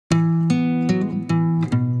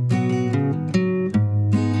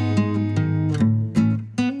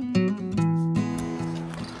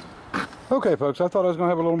Okay, folks, I thought I was going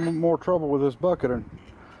to have a little more trouble with this bucket. And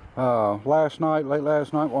late last night,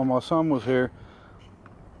 while my son was here,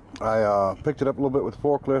 I picked it up a little bit with the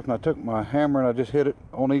forklift, and I took my hammer and I just hit it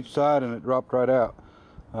on each side, and it dropped right out.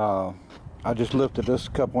 I just lifted this a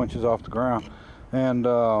couple inches off the ground, and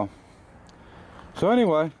so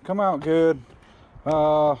anyway, come out good.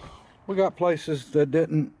 We got places that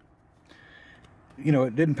didn't,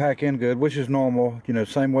 it didn't pack in good, which is normal,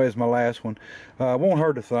 same way as my last one. Won't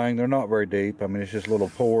hurt a thing. They're not very deep. I mean, it's just little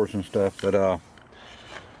pores and stuff, but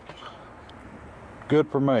good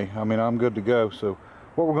for me. I mean, I'm good to go. So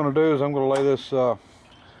what we're going to do is I'm going to lay this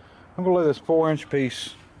 4-inch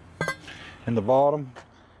piece in the bottom,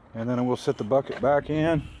 and then we'll set the bucket back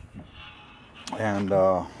in, and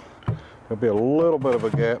there'll be a little bit of a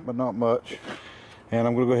gap, but not much. And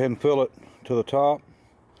I'm going to go ahead and fill it to the top,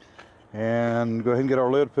 and go ahead and get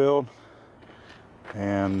our lid filled,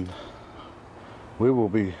 and we will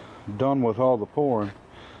be done with all the pouring,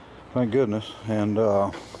 thank goodness. And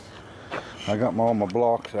I got all my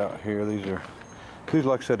blocks out here. These,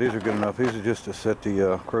 like I said, these are good enough. These are just to set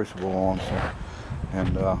the crucible on. So,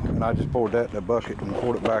 and I just poured that in the bucket and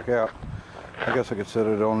poured it back out. I guess I could set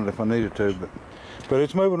it on it if I needed to, but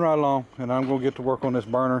it's moving right along, and I'm going to get to work on this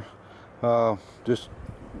burner. Just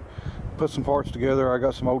put some parts together. I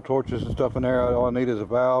got some old torches and stuff in there. All I need is a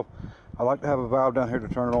valve. I like to have a valve down here to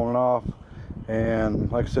turn it on and off,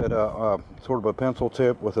 and like I said, sort of a pencil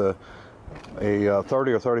tip with a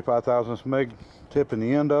 30 or 35 thousandths MIG tip in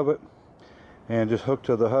the end of it, and just hook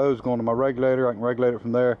to the hose going to my regulator. I can regulate it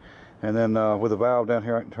from there, and then with a valve down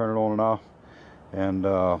here I can turn it on and off, and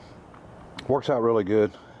works out really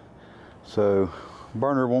good. So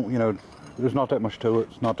burner won't, there's not that much to it.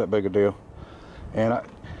 It's not that big a deal. And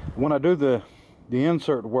when I do the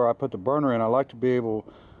insert where I put the burner in, I like to be able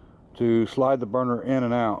to slide the burner in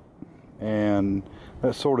and out, and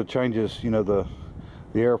that sort of changes, the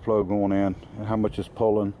airflow going in and how much it's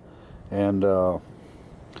pulling, and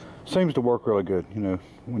seems to work really good,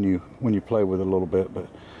 when you play with it a little bit. But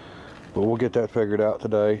we'll get that figured out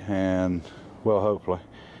today, and well, hopefully,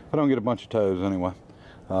 if I don't get a bunch of toes anyway.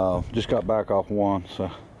 Just got back off one,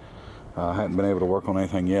 so I haven't been able to work on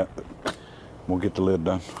anything yet, but we'll get the lid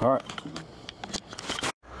done. All right.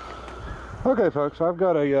 Okay, folks, I've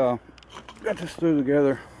got this through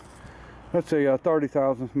together. That's a 30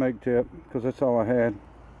 thousandths MIG tip, because that's all I had,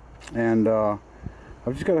 and I've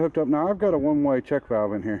just got it hooked up now. I've got a one-way check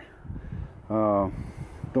valve in here. Don't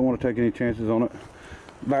want to take any chances on it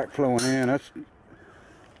backflowing in. That's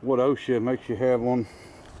what OSHA makes you have on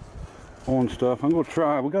stuff. I'm going to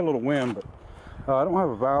try. We got a little wind, but I don't have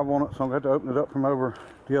a valve on it, so I'm going to have to open it up from over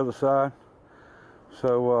the other side.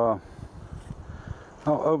 So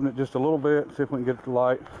I'll open it just a little bit, see if we can get it to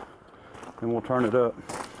light, and we'll turn it up.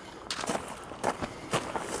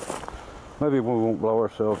 Maybe we won't blow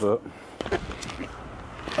ourselves up.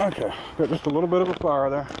 Okay, got just a little bit of a fire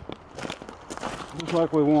there, just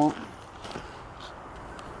like we want.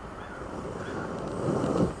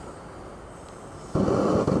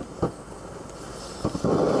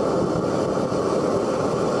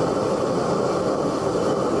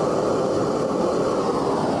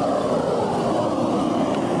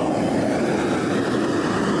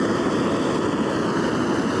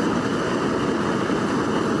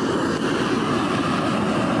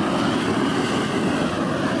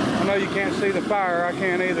 You can't see the fire, I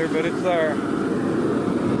can't either, but it's there. A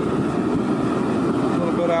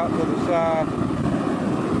little bit out to the side.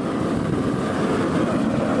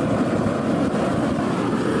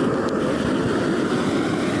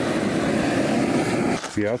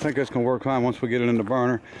 Yeah, I think that's gonna work fine once we get it in the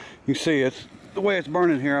burner. You see, it's the way it's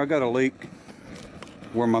burning here. I got a leak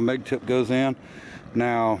where my MIG tip goes in.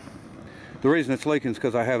 Now, the reason it's leaking is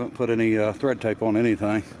because I haven't put any thread tape on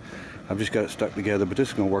anything. I've just got it stuck together, but this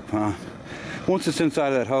is going to work fine. Once it's inside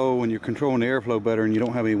of that hole and you're controlling the airflow better and you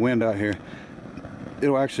don't have any wind out here,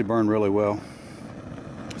 it'll actually burn really well.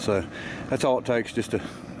 So that's all it takes, just to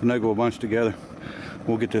finagle a bunch together.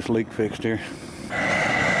 We'll get this leak fixed here.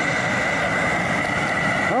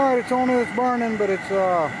 Alright, it's on and it's burning, but it's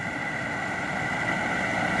so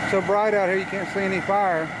bright out here you can't see any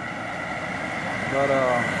fire. But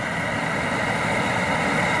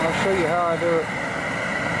I'll show you how I do it,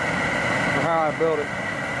 or how I build it.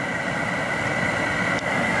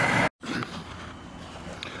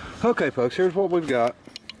 Okay folks, here's what we've got.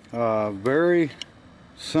 Very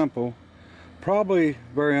simple, probably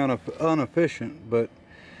very inefficient, but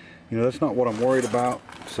that's not what I'm worried about.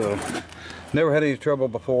 So never had any trouble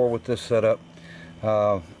before with this setup.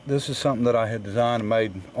 This is something that I had designed and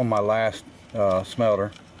made on my last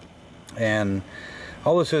smelter, and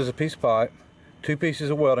all this is a piece of pipe, 2 pieces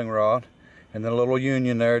of welding rod, and then a little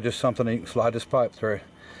union there, just something that you can slide this pipe through.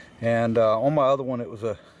 And on my other one, it was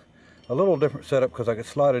a little different setup because I could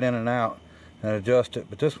slide it in and out and adjust it.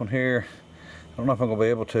 But this one here, I don't know if I'm gonna be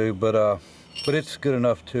able to, but it's good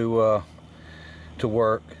enough to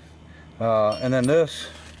work. And then this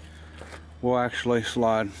will actually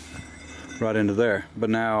slide right into there. But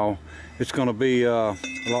now it's gonna be a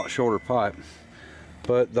lot shorter pipe.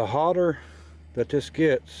 But the hotter that this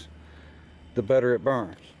gets, the better it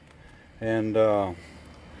burns. And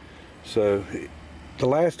so the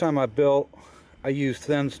last time I built, I used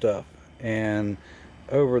thin stuff, and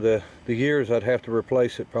over the years I'd have to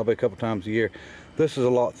replace it probably a couple times a year. This is a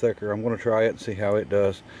lot thicker. I'm going to try it and see how it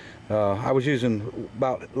does. I was using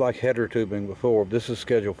about like header tubing before. This is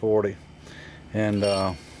Schedule 40, and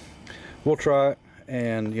we'll try it.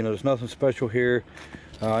 And you know, there's nothing special here.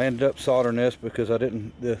 I ended up soldering this because I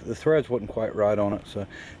didn't, the threads wasn't quite right on it, so,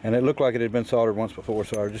 and it looked like it had been soldered once before,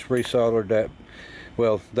 so I just resoldered that.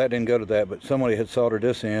 Well, that didn't go to that, but somebody had soldered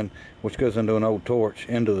this in, which goes into an old torch,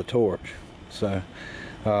 into the torch. So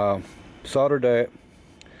soldered that.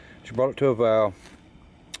 She brought it to a valve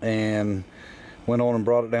and went on and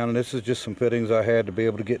brought it down, and this is just some fittings I had to be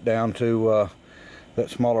able to get down to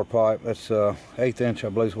that smaller pipe. That's 1/8 inch, I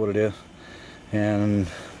believe is what it is. And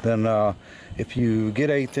then if you get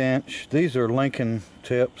 1/8 inch, these are Lincoln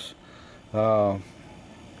tips,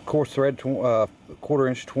 coarse thread 1/4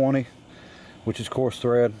 inch 20, which is coarse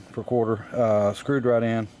thread for quarter, screwed right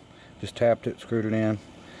in. Just tapped it, screwed it in,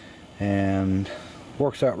 and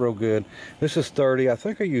works out real good. This is 30. I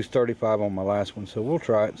think I used 35 on my last one, so we'll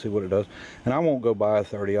try it and see what it does. And I won't go buy a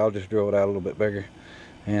 30. I'll just drill it out a little bit bigger.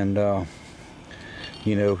 And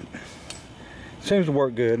you know, it seems to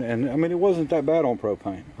work good. And I mean, it wasn't that bad on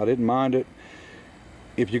propane. I didn't mind it.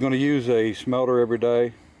 If you're going to use a smelter every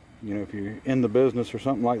day, you know, if you're in the business or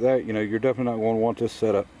something like that, you know, you're definitely not going to want this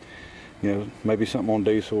setup. You know, maybe something on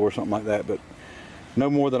diesel or something like that, but no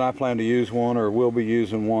more than I plan to use one or will be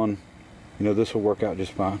using one. You know, this will work out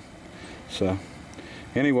just fine. So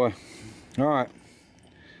anyway, all right,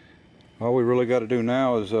 all we really got to do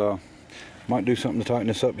now is might do something to tighten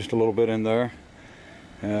this up just a little bit in there,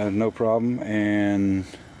 no problem, and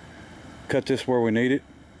cut this where we need it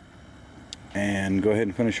and go ahead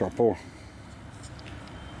and finish our pour.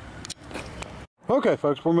 Okay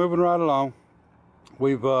folks, we're moving right along.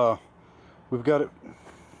 We've got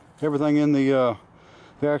everything in the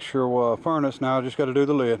actual furnace now. I just got to do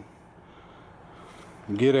the lid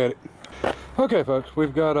and get at it. Okay folks,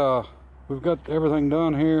 we've got everything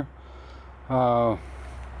done here. Went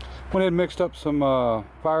ahead and mixed up some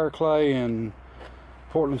fire clay and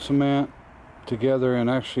Portland cement together, and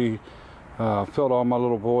actually filled all my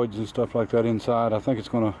little voids and stuff like that inside. I think it's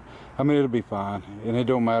gonna, I mean, it'll be fine, and it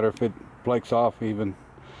don't matter if it flakes off even,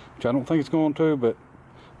 which I don't think it's going to, but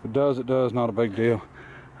if it does, it does. Not a big deal.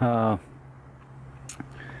 Let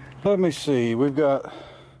me see, we've got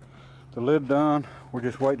the lid done. We're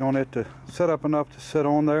just waiting on it to set up enough to sit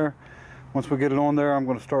on there. Once we get it on there, I'm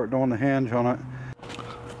going to start doing the hinge on it.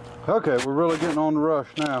 Okay, we're really getting on the rush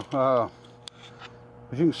now.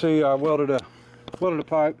 As you can see, I welded a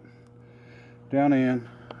pipe down in,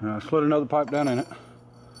 slid another pipe down in it,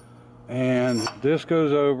 and this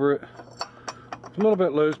goes over it. It's a little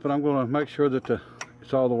bit loose, but I'm going to make sure that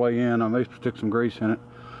it's all the way in. I may stick some grease in it.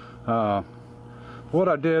 What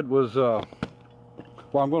I did was, well,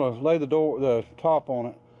 I'm going to lay the top on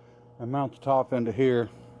it and mount the top into here,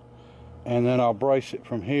 and then I'll brace it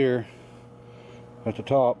from here at the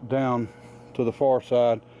top down to the far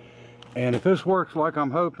side. And if this works like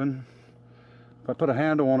I'm hoping, if I put a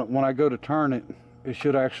handle on it, when I go to turn it, it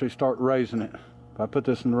should actually start raising it. If I put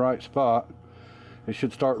this in the right spot, it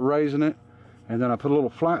should start raising it. And then I put a little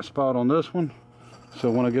flat spot on this one,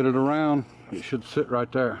 so when I get it around, it should sit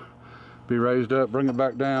right there, be raised up. Bring it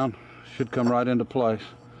back down, should come right into place.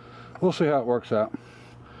 We'll see how it works out.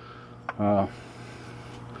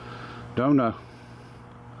 Don't know.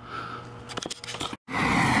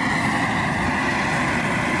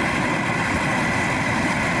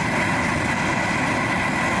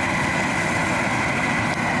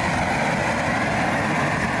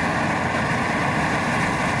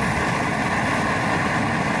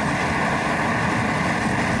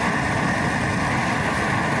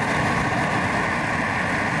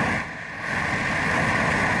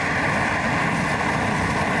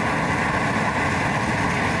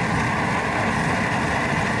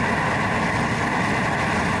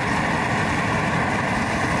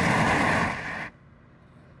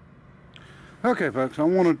 Okay folks, I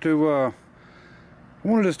wanted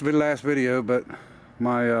this to be the last video, but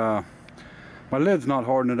my my lid's not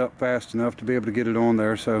hardening it up fast enough to be able to get it on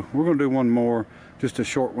there, so we're going to do one more, just a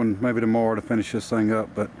short one, maybe tomorrow to finish this thing up.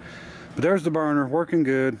 But there's the burner, working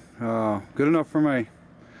good, good enough for me.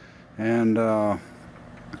 And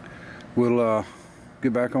we'll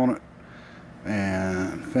get back on it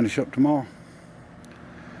and finish up tomorrow.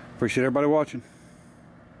 Appreciate everybody watching.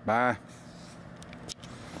 Bye.